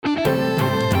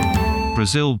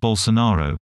Brazil,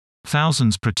 Bolsonaro.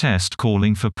 Thousands protest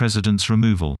calling for president's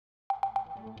removal.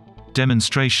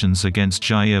 Demonstrations against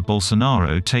Jair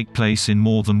Bolsonaro take place in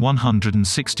more than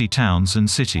 160 towns and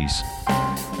cities.